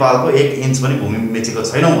 हामीले नेपालको 1 इन्च पनि भूमि बेचेको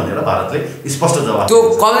छैनौँ भनेर भारतले स्पष्ट जवाफ। त्यो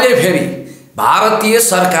कसले फेरि भारतीय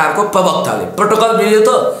सरकारको प्रवक्ताले प्रोटोकल मिल्यो त?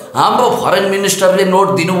 हाम्रो फरेन मिनिस्टरले नोट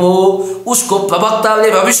दिनुभयो, उसको प्रवक्ताले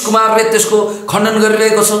रविश कुमारले त्यसको खण्डन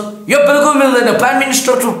गरिरहेको छ। यो बिल्कुल मिल्दैन। Prime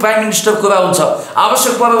minister to prime minister कुरा हुन्छ,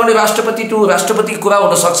 आवश्यक पर्यो भने राष्ट्रपति टु राष्ट्रपति कुरा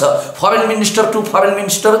हुनसक्छ, foreign minister to foreign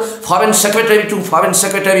minister, foreign secretary to foreign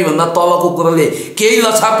secretary भन्दा तलको कुराले केही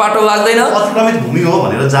लछार पाटो लाग्दैन। अतिक्रमित भूमि हो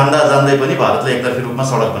भनेर जान्दै पनि भारतले एकतर्फी रूपमा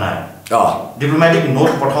सडक बनायो। डिप्लोमेटिक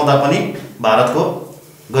नोट पठाउँदा पनि भारतको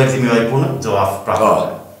गैर जिम्मेवारीपूर्ण जवाफ प्राप्त भयो।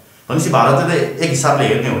 भनेपछि भारतले एक हिसाबले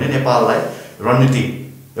हेर्ने हो भने नेपाललाई रणनीति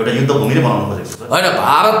एउटा युद्ध भूमि नै बनाउनु खोजेको छ। होइन,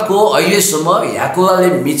 भारतको अहिलेसम्म ह्याकुलाले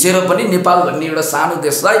मिचेर पनि नेपाल भन्ने एउटा सानो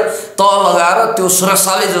देशलाई तल लगाएर त्यो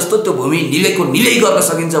सुरक्षाले जस्तो त्यो भूमि निलैको निलै गर्न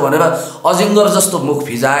सकिन्छ भनेर अजिङ्गर जस्तो मुख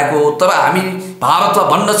फिजाएको हो। तर हामी भारतलाई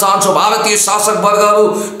भन्न चाहन्छु, भारतीय शासक वर्गहरू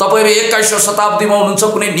तपाईँले 21औं शताब्दीमा हुनुहुन्छ,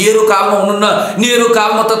 कुनै नेहरू कालमा हुनुहुन्न। नेहरू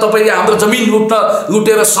कालमा त तपाईँले हाम्रो जमिन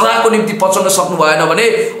लुटेर सदाको निम्ति पचाउन सक्नु भएन भने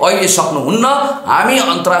अहिले सक्नुहुन्न। हामी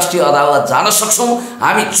अन्तर्राष्ट्रिय अदालत जान सक्छौँ।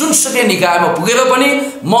 हामी जुनसुकै निकायमा पुगेर पनि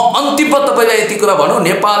म अन्तिममा तपाईँलाई यति कुरा भनौँ,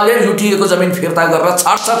 नेपालले लुटिएको जमिन फिर्ता गरेर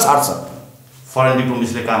छाड्छ। फरेन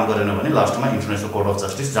डिप्लोमेसीले काम गरेन भने लास्टमा इन्टरनेसनल कोर्ट अफ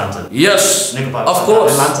जस्टिस जान्छ। यस, अफ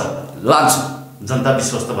कोर्स लान्छ। जनता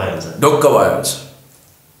विश्वस्त भइहाल्छ, ढुक्क भइहाल्छ।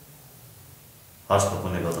 हस् त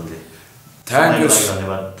पुण्य गौतमजी,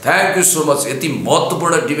 थ्याङ्क यू सो मच। यति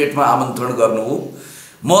महत्त्वपूर्ण डिबेटमा आमन्त्रण गर्नुभयो,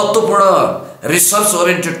 महत्त्वपूर्ण रिसर्च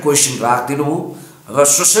ओरिएन्टेड क्वेसन राखिदिनु भयो र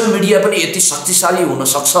सोसियल मिडिया पनि यति शक्तिशाली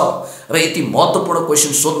हुनसक्छ र यति महत्त्वपूर्ण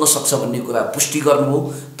क्वेसन सोध्न सक्छ भन्ने कुरा पुष्टि गर्नुभयो।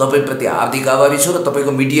 तपाईँप्रति हार्दिक आभारी छु र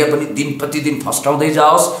तपाईँको मिडिया पनि दिन प्रतिदिन फस्टाउँदै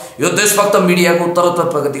जाओस्। यो देशभक्त मिडियाको उत्तरोत्तर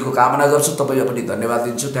प्रगतिको कामना गर्छु। तपाईँलाई पनि धन्यवाद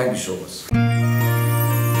दिन्छु। Thank you so much.